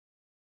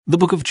The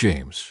Book of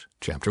James,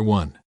 Chapter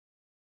 1.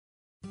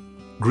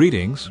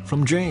 Greetings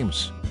from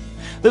James.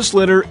 This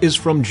letter is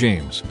from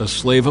James, a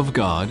slave of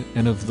God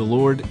and of the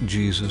Lord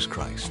Jesus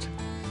Christ.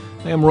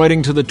 I am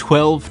writing to the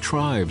 12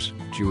 tribes,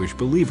 Jewish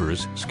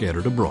believers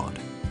scattered abroad.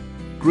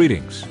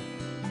 Greetings.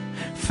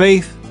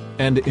 Faith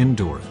and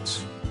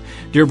endurance.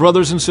 Dear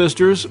brothers and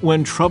sisters,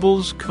 when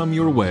troubles come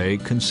your way,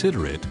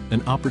 consider it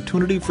an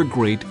opportunity for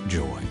great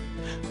joy.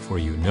 For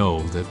you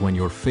know that when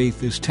your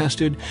faith is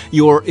tested,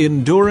 your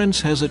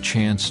endurance has a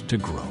chance to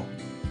grow.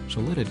 So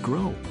let it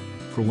grow.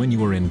 For when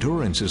your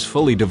endurance is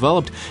fully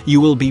developed,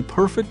 you will be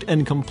perfect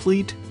and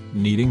complete,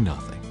 needing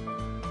nothing.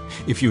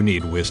 If you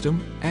need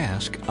wisdom,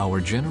 ask our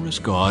generous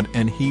God,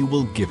 and He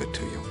will give it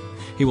to you.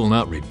 He will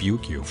not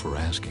rebuke you for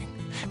asking.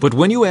 But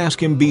when you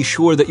ask Him, be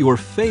sure that your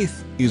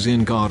faith is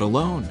in God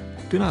alone.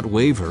 Do not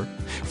waver,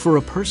 for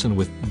a person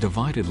with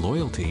divided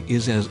loyalty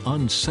is as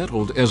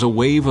unsettled as a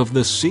wave of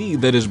the sea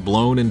that is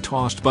blown and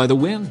tossed by the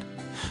wind.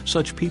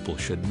 Such people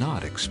should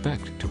not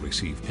expect to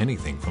receive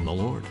anything from the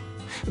Lord.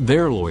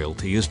 Their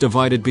loyalty is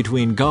divided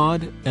between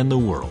God and the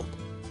world,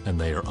 and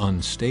they are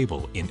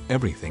unstable in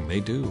everything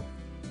they do.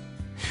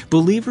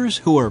 Believers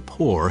who are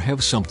poor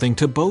have something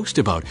to boast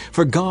about,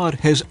 for God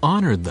has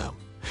honored them,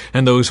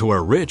 and those who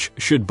are rich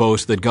should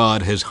boast that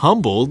God has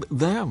humbled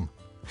them.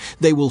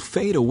 They will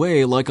fade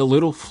away like a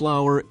little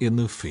flower in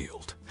the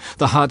field.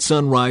 The hot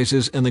sun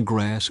rises and the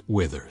grass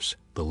withers.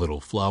 The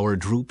little flower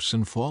droops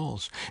and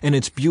falls, and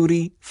its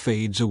beauty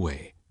fades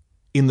away.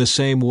 In the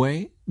same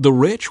way, the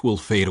rich will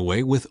fade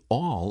away with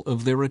all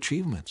of their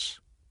achievements.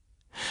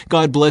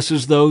 God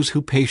blesses those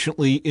who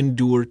patiently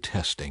endure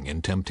testing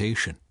and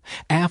temptation.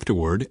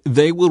 Afterward,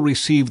 they will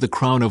receive the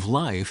crown of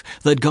life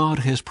that God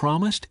has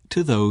promised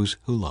to those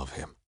who love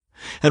Him.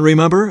 And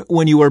remember,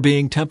 when you are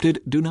being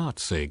tempted, do not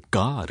say,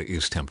 God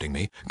is tempting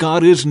me.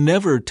 God is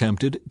never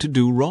tempted to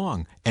do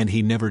wrong, and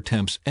He never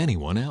tempts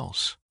anyone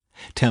else.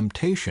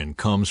 Temptation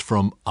comes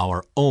from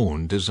our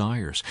own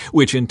desires,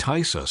 which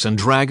entice us and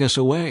drag us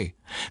away.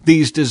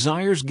 These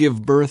desires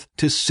give birth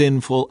to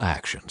sinful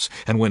actions,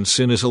 and when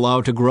sin is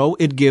allowed to grow,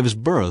 it gives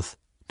birth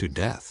to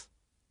death.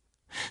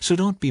 So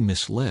don't be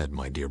misled,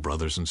 my dear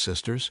brothers and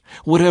sisters.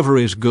 Whatever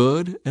is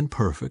good and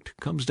perfect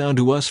comes down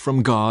to us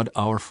from God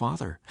our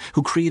Father,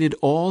 who created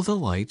all the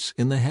lights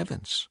in the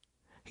heavens.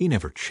 He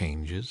never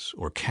changes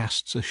or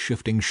casts a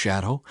shifting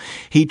shadow.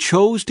 He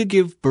chose to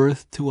give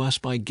birth to us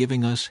by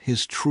giving us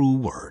His true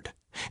word,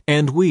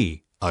 and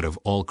we, out of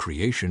all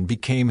creation,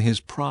 became His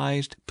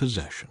prized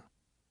possession.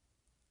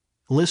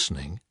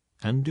 Listening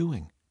and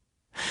doing.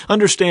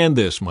 Understand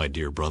this, my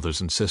dear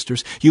brothers and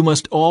sisters. You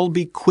must all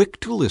be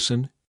quick to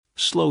listen,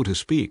 slow to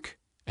speak,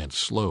 and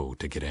slow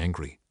to get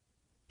angry.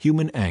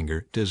 Human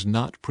anger does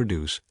not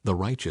produce the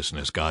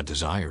righteousness God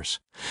desires.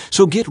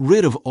 So get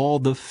rid of all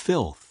the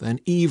filth and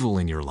evil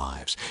in your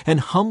lives, and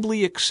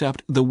humbly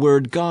accept the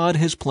word God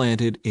has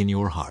planted in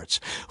your hearts,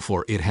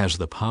 for it has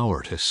the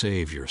power to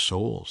save your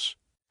souls.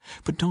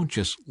 But don't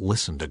just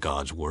listen to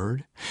God's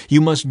word.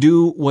 You must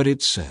do what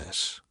it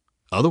says.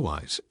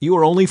 Otherwise, you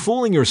are only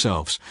fooling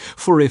yourselves.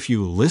 For if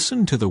you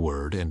listen to the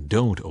word and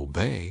don't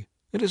obey,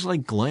 it is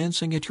like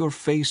glancing at your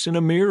face in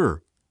a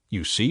mirror.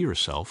 You see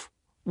yourself,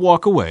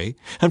 walk away,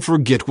 and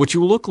forget what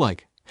you look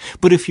like.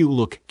 But if you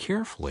look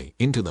carefully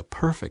into the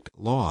perfect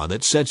law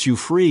that sets you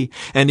free,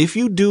 and if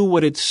you do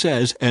what it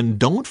says and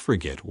don't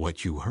forget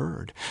what you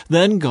heard,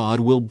 then God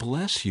will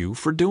bless you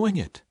for doing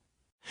it.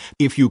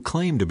 If you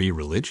claim to be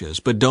religious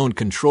but don't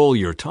control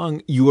your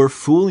tongue, you are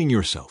fooling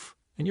yourself,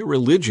 and your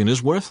religion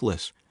is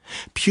worthless.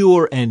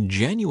 Pure and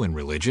genuine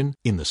religion,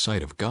 in the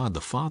sight of God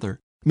the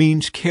Father,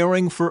 means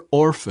caring for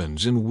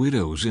orphans and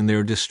widows in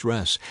their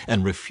distress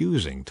and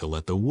refusing to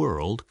let the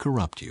world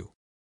corrupt you.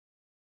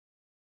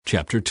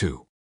 Chapter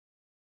 2.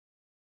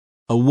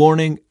 A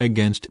warning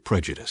against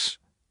prejudice.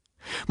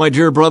 My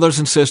dear brothers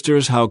and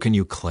sisters, how can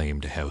you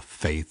claim to have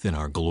faith in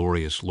our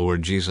glorious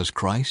Lord Jesus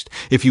Christ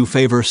if you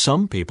favor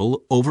some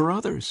people over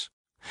others?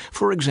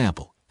 For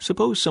example,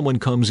 suppose someone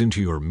comes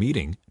into your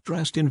meeting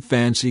dressed in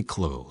fancy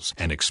clothes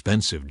and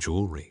expensive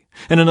jewelry,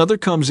 and another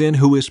comes in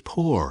who is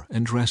poor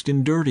and dressed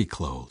in dirty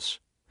clothes.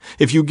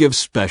 If you give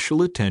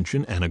special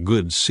attention and a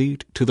good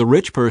seat to the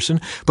rich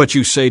person, but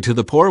you say to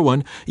the poor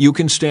one, you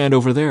can stand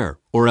over there,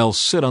 or else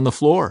sit on the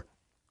floor,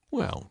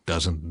 well,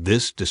 doesn't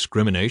this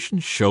discrimination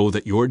show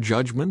that your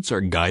judgments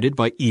are guided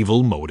by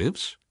evil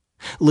motives?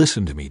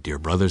 Listen to me, dear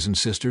brothers and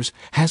sisters.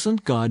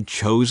 Hasn't God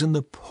chosen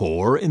the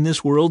poor in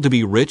this world to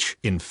be rich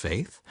in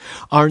faith?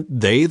 Aren't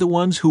they the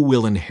ones who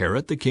will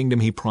inherit the kingdom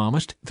He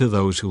promised to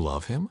those who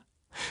love Him?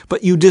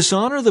 But you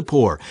dishonor the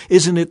poor.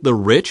 Isn't it the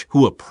rich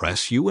who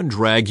oppress you and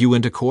drag you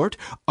into court?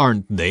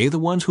 Aren't they the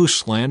ones who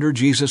slander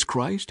Jesus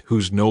Christ,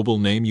 whose noble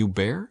name you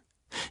bear?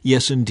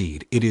 Yes,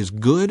 indeed, it is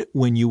good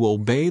when you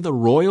obey the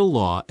royal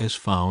law as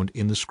found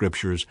in the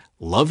Scriptures,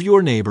 love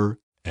your neighbor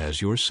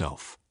as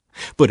yourself.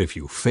 But if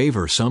you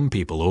favor some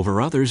people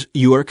over others,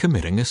 you are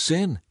committing a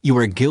sin. You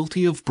are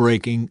guilty of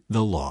breaking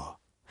the law.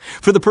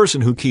 For the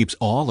person who keeps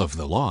all of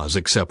the laws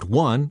except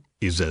one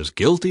is as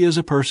guilty as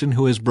a person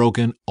who has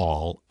broken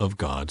all of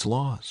God's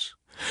laws.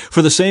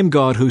 For the same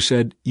God who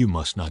said, "You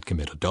must not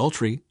commit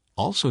adultery,"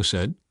 also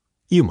said,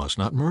 "You must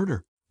not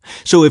murder."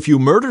 So if you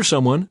murder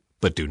someone,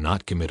 but do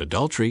not commit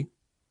adultery,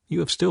 you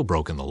have still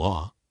broken the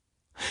law.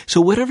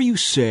 So whatever you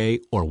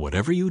say or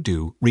whatever you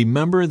do,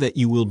 remember that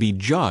you will be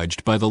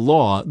judged by the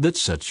law that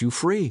sets you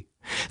free.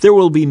 There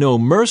will be no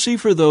mercy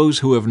for those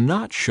who have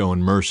not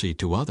shown mercy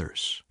to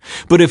others.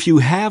 But if you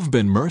have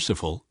been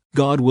merciful,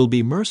 God will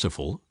be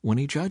merciful when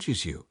He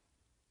judges you.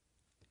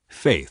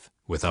 Faith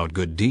without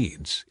good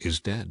deeds is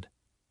dead.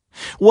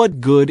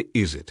 What good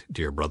is it,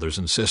 dear brothers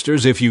and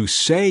sisters, if you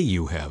say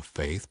you have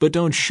faith, but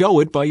don't show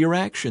it by your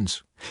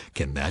actions?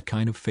 Can that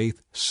kind of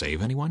faith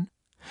save anyone?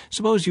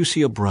 Suppose you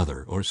see a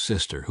brother or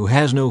sister who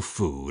has no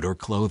food or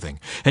clothing,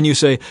 and you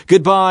say,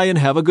 "Goodbye and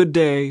have a good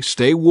day,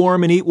 stay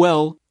warm and eat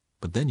well,"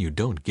 but then you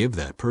don't give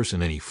that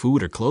person any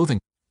food or clothing.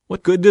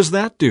 What good does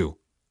that do?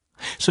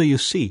 So you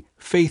see,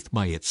 faith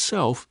by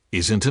itself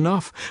isn't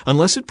enough.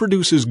 Unless it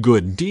produces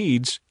good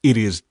deeds, it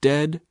is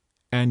dead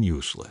and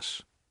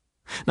useless.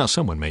 Now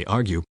someone may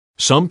argue,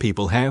 some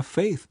people have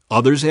faith,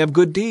 others have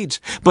good deeds.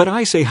 But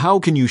I say, how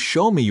can you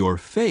show me your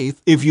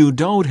faith if you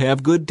don't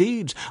have good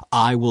deeds?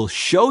 I will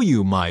show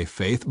you my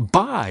faith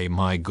by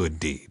my good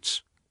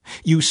deeds.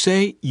 You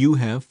say you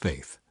have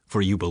faith,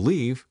 for you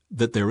believe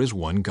that there is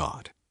one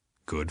God.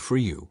 Good for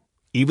you.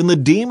 Even the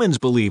demons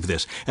believe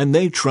this, and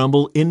they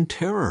tremble in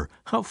terror.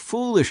 How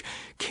foolish!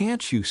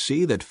 Can't you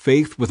see that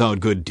faith without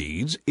good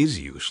deeds is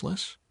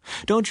useless?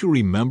 Don't you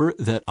remember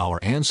that our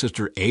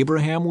ancestor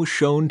Abraham was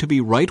shown to be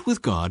right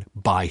with God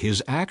by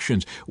his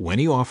actions when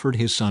he offered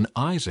his son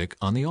Isaac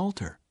on the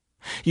altar?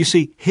 You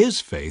see, his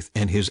faith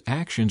and his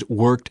actions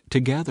worked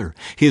together.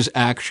 His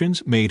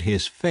actions made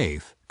his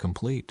faith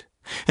complete.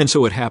 And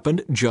so it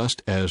happened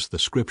just as the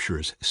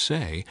Scriptures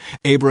say.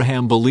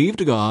 Abraham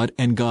believed God,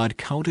 and God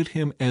counted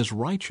him as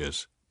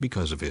righteous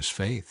because of his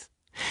faith.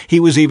 He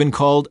was even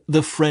called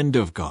the friend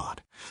of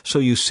God. So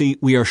you see,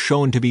 we are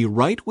shown to be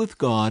right with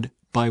God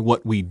by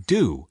what we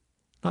do,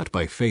 not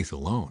by faith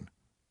alone.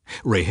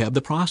 Rahab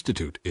the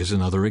prostitute is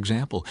another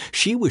example.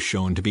 She was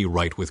shown to be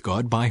right with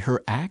God by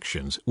her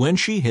actions when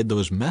she hid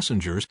those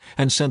messengers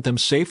and sent them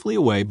safely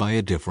away by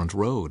a different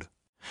road.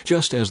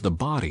 Just as the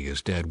body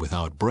is dead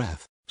without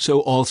breath,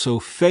 so also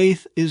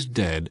faith is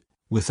dead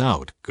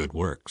without good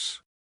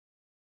works.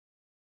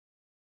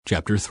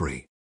 Chapter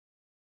 3.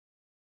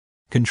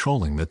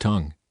 Controlling the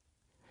tongue.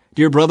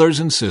 Dear brothers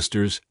and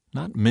sisters,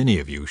 not many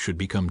of you should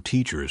become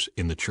teachers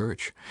in the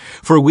church,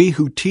 for we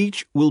who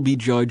teach will be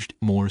judged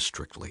more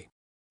strictly.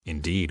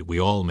 Indeed, we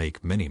all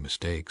make many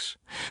mistakes.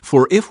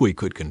 For if we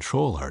could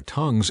control our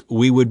tongues,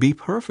 we would be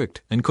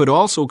perfect and could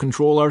also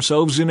control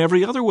ourselves in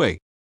every other way.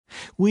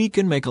 We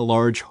can make a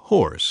large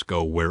horse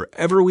go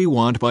wherever we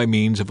want by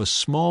means of a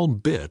small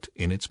bit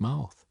in its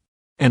mouth.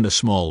 And a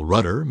small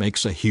rudder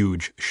makes a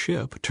huge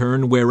ship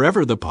turn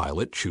wherever the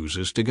pilot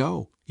chooses to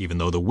go, even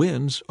though the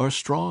winds are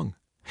strong.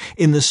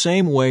 In the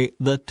same way,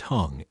 the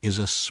tongue is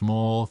a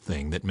small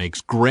thing that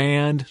makes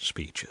grand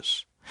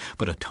speeches.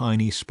 But a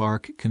tiny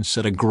spark can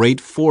set a great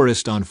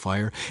forest on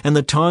fire, and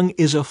the tongue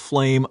is a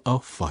flame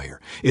of fire.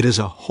 It is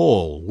a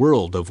whole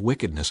world of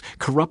wickedness,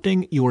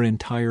 corrupting your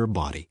entire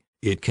body.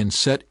 It can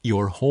set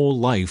your whole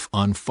life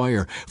on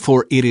fire,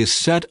 for it is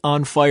set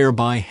on fire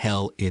by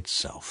hell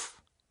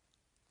itself.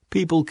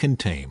 People can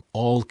tame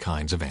all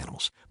kinds of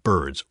animals,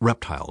 birds,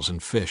 reptiles,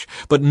 and fish,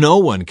 but no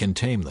one can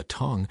tame the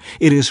tongue.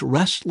 It is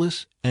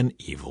restless and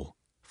evil,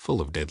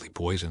 full of deadly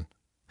poison.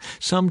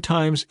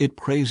 Sometimes it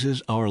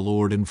praises our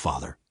Lord and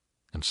Father,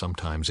 and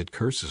sometimes it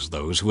curses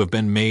those who have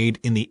been made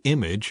in the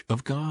image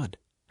of God.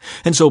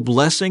 And so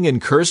blessing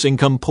and cursing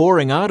come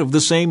pouring out of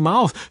the same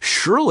mouth.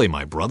 Surely,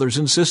 my brothers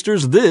and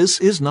sisters, this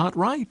is not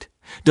right.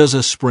 Does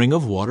a spring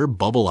of water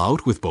bubble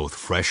out with both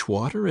fresh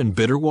water and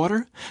bitter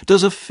water?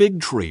 Does a fig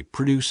tree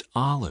produce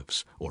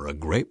olives, or a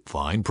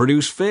grapevine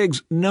produce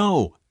figs?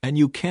 No, and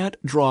you can't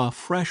draw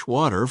fresh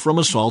water from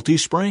a salty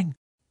spring.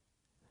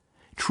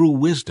 True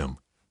wisdom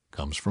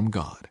comes from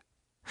God.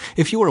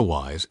 If you are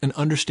wise and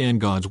understand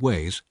God's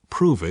ways,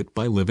 prove it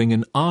by living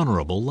an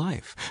honorable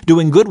life,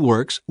 doing good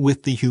works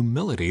with the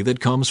humility that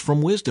comes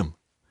from wisdom.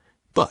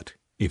 But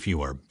if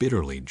you are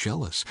bitterly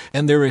jealous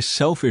and there is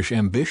selfish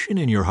ambition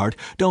in your heart,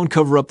 don't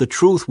cover up the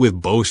truth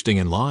with boasting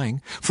and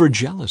lying, for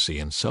jealousy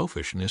and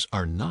selfishness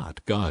are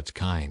not God's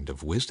kind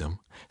of wisdom.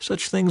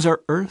 Such things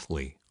are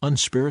earthly,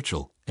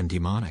 unspiritual, and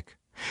demonic.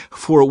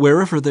 For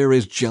wherever there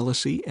is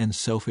jealousy and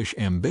selfish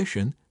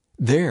ambition,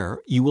 there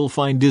you will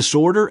find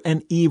disorder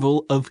and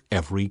evil of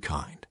every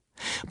kind.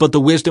 But the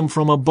wisdom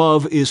from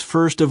above is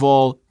first of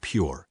all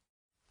pure.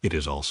 It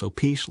is also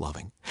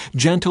peace-loving,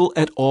 gentle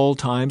at all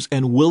times,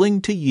 and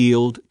willing to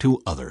yield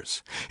to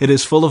others. It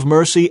is full of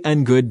mercy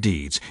and good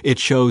deeds. It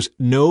shows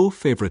no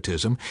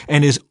favoritism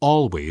and is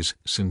always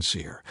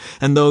sincere.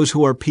 And those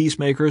who are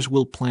peacemakers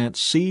will plant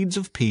seeds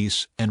of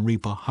peace and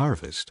reap a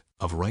harvest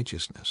of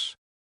righteousness.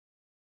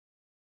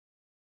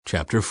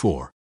 Chapter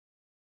 4.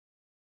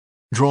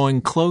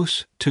 Drawing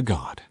close to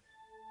God.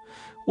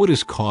 What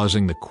is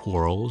causing the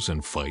quarrels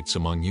and fights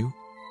among you?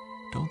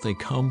 Don't they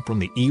come from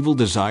the evil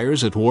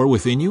desires at war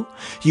within you?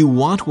 You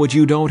want what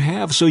you don't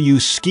have, so you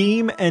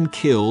scheme and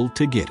kill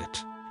to get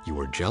it. You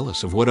are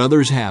jealous of what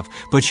others have,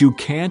 but you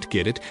can't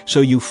get it,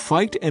 so you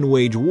fight and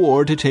wage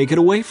war to take it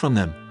away from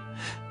them.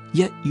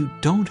 Yet you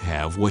don't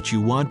have what you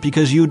want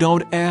because you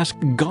don't ask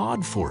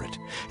God for it.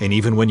 And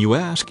even when you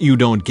ask, you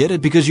don't get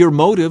it because your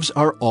motives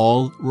are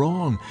all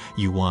wrong.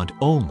 You want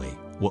only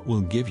what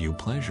will give you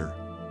pleasure.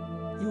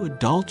 You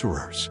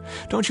adulterers,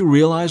 don't you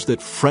realize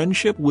that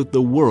friendship with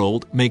the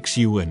world makes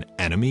you an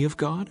enemy of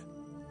God?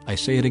 I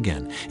say it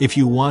again. If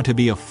you want to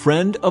be a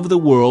friend of the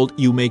world,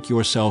 you make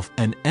yourself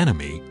an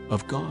enemy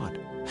of God.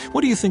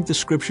 What do you think the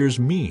Scriptures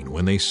mean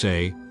when they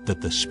say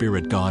that the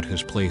Spirit God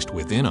has placed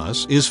within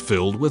us is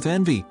filled with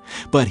envy?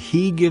 But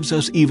He gives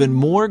us even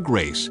more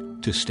grace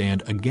to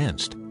stand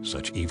against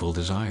such evil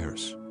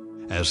desires.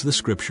 As the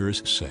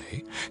Scriptures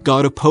say,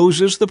 God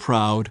opposes the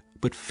proud,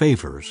 but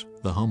favors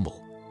the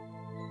humble.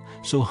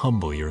 So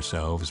humble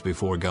yourselves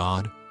before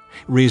God.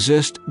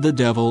 Resist the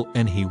devil,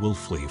 and he will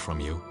flee from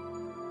you.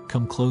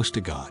 Come close to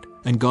God,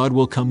 and God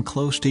will come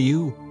close to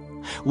you.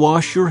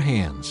 Wash your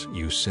hands,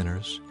 you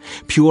sinners.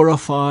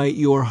 Purify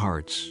your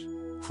hearts,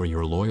 for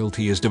your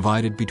loyalty is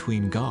divided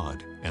between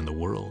God and the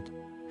world.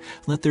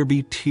 Let there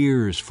be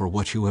tears for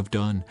what you have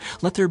done.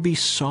 Let there be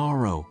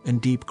sorrow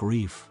and deep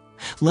grief.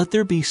 Let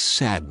there be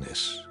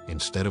sadness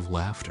instead of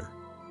laughter,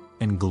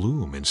 and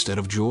gloom instead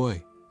of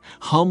joy.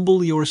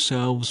 Humble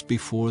yourselves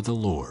before the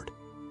Lord,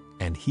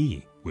 and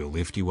He will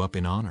lift you up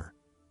in honor.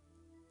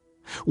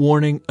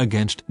 Warning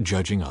against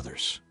judging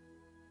others.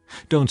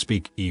 Don't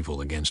speak evil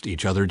against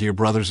each other, dear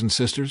brothers and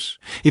sisters.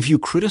 If you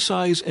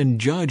criticize and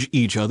judge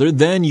each other,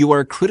 then you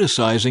are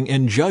criticizing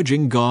and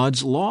judging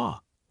God's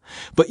law.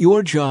 But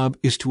your job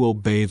is to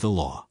obey the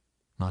law,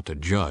 not to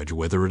judge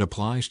whether it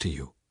applies to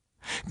you.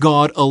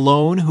 God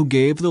alone, who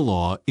gave the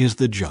law, is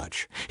the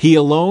judge. He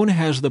alone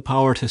has the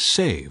power to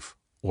save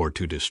or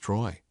to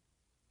destroy.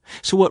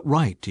 So what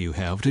right do you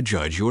have to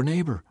judge your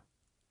neighbor?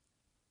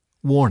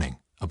 Warning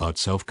about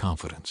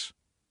self-confidence.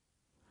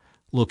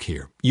 Look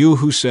here, you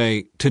who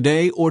say,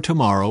 today or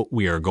tomorrow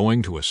we are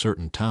going to a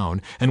certain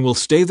town and will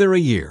stay there a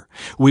year.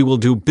 We will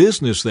do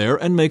business there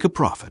and make a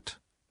profit.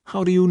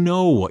 How do you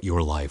know what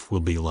your life will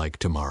be like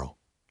tomorrow?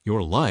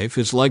 Your life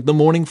is like the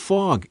morning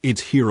fog.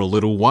 It's here a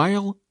little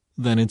while,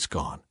 then it's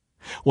gone.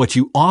 What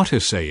you ought to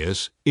say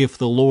is, if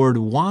the Lord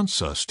wants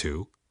us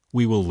to,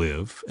 we will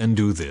live and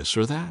do this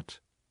or that.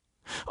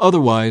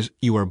 Otherwise,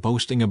 you are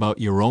boasting about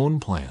your own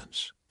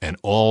plans, and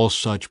all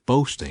such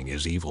boasting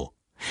is evil.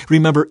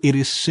 Remember, it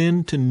is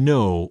sin to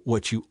know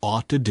what you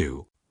ought to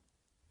do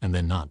and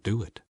then not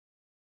do it.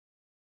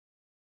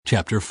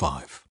 Chapter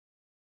 5.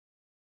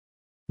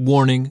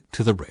 Warning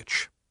to the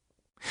rich.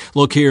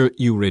 Look here,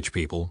 you rich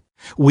people.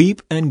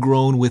 Weep and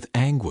groan with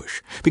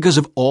anguish because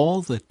of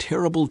all the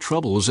terrible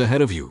troubles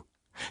ahead of you.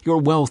 Your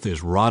wealth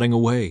is rotting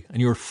away,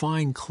 and your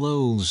fine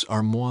clothes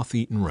are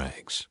moth-eaten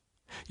rags.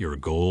 Your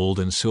gold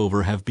and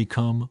silver have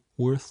become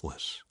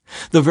worthless.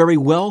 The very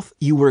wealth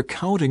you were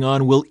counting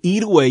on will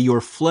eat away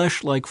your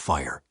flesh like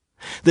fire.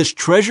 This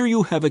treasure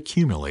you have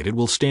accumulated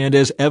will stand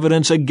as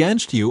evidence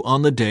against you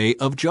on the day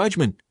of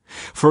judgment.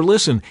 For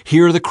listen,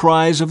 hear the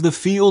cries of the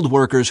field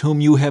workers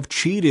whom you have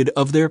cheated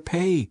of their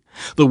pay.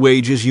 The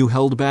wages you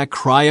held back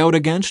cry out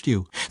against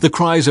you. The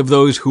cries of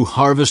those who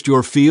harvest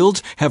your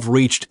fields have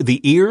reached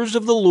the ears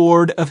of the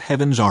Lord of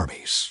heaven's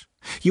armies.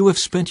 You have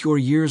spent your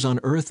years on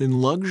earth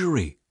in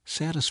luxury,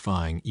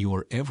 satisfying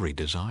your every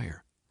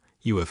desire.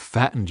 You have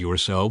fattened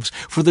yourselves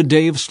for the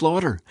day of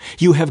slaughter.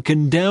 You have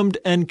condemned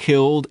and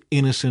killed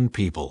innocent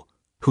people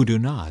who do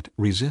not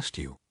resist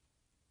you.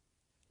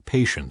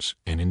 Patience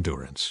and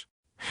endurance.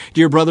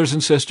 Dear brothers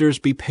and sisters,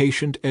 be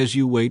patient as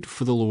you wait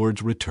for the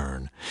Lord's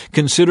return.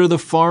 Consider the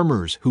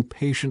farmers who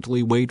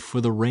patiently wait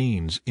for the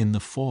rains in the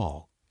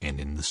fall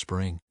and in the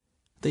spring.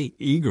 They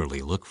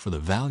eagerly look for the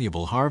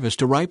valuable harvest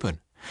to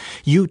ripen.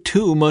 You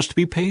too must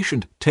be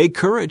patient. Take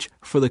courage,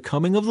 for the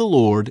coming of the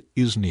Lord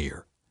is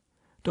near.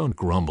 Don't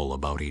grumble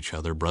about each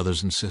other,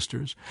 brothers and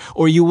sisters,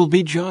 or you will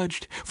be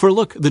judged. For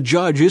look, the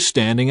judge is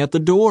standing at the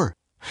door.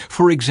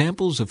 For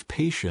examples of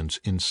patience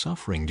in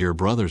suffering, dear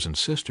brothers and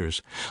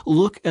sisters,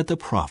 look at the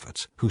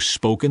prophets who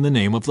spoke in the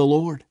name of the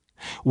Lord.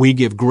 We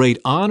give great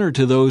honor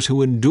to those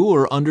who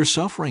endure under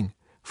suffering.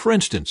 For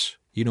instance,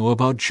 you know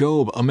about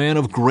Job, a man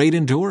of great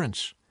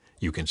endurance.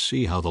 You can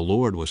see how the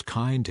Lord was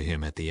kind to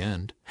him at the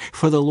end.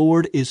 For the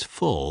Lord is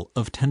full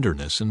of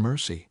tenderness and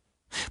mercy.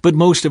 But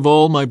most of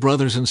all, my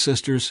brothers and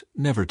sisters,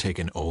 never take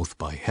an oath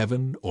by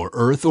heaven or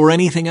earth or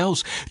anything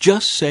else.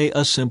 Just say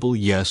a simple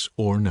yes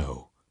or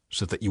no,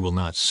 so that you will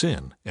not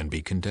sin and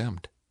be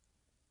condemned.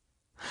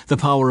 The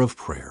power of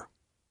prayer.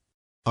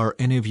 Are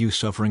any of you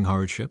suffering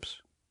hardships?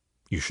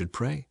 You should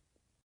pray.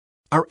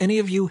 Are any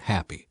of you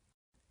happy?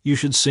 You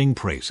should sing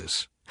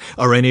praises.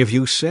 Are any of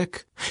you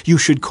sick? You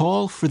should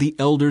call for the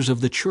elders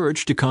of the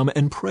church to come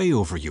and pray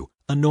over you,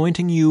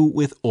 anointing you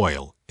with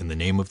oil in the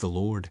name of the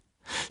Lord.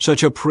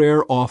 Such a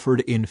prayer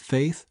offered in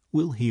faith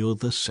will heal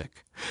the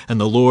sick, and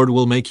the Lord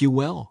will make you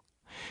well.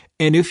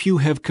 And if you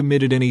have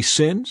committed any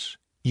sins,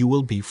 you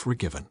will be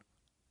forgiven.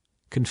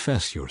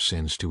 Confess your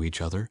sins to each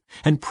other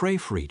and pray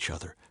for each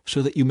other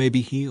so that you may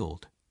be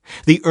healed.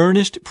 The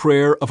earnest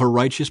prayer of a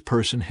righteous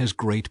person has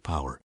great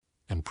power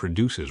and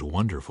produces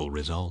wonderful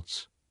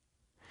results.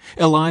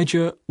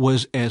 Elijah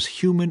was as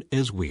human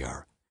as we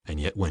are, and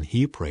yet when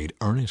he prayed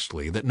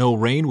earnestly that no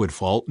rain would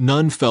fall,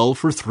 none fell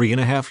for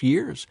 3.5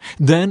 years.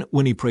 Then,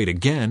 when he prayed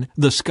again,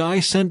 the sky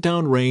sent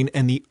down rain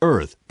and the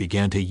earth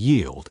began to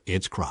yield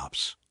its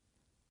crops.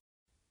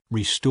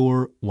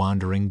 Restore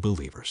wandering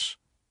believers.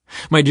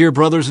 My dear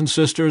brothers and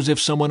sisters, if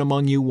someone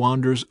among you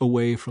wanders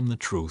away from the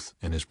truth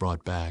and is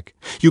brought back,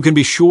 you can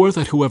be sure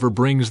that whoever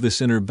brings the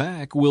sinner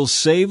back will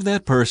save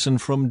that person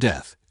from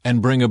death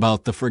and bring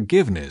about the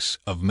forgiveness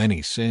of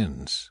many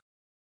sins.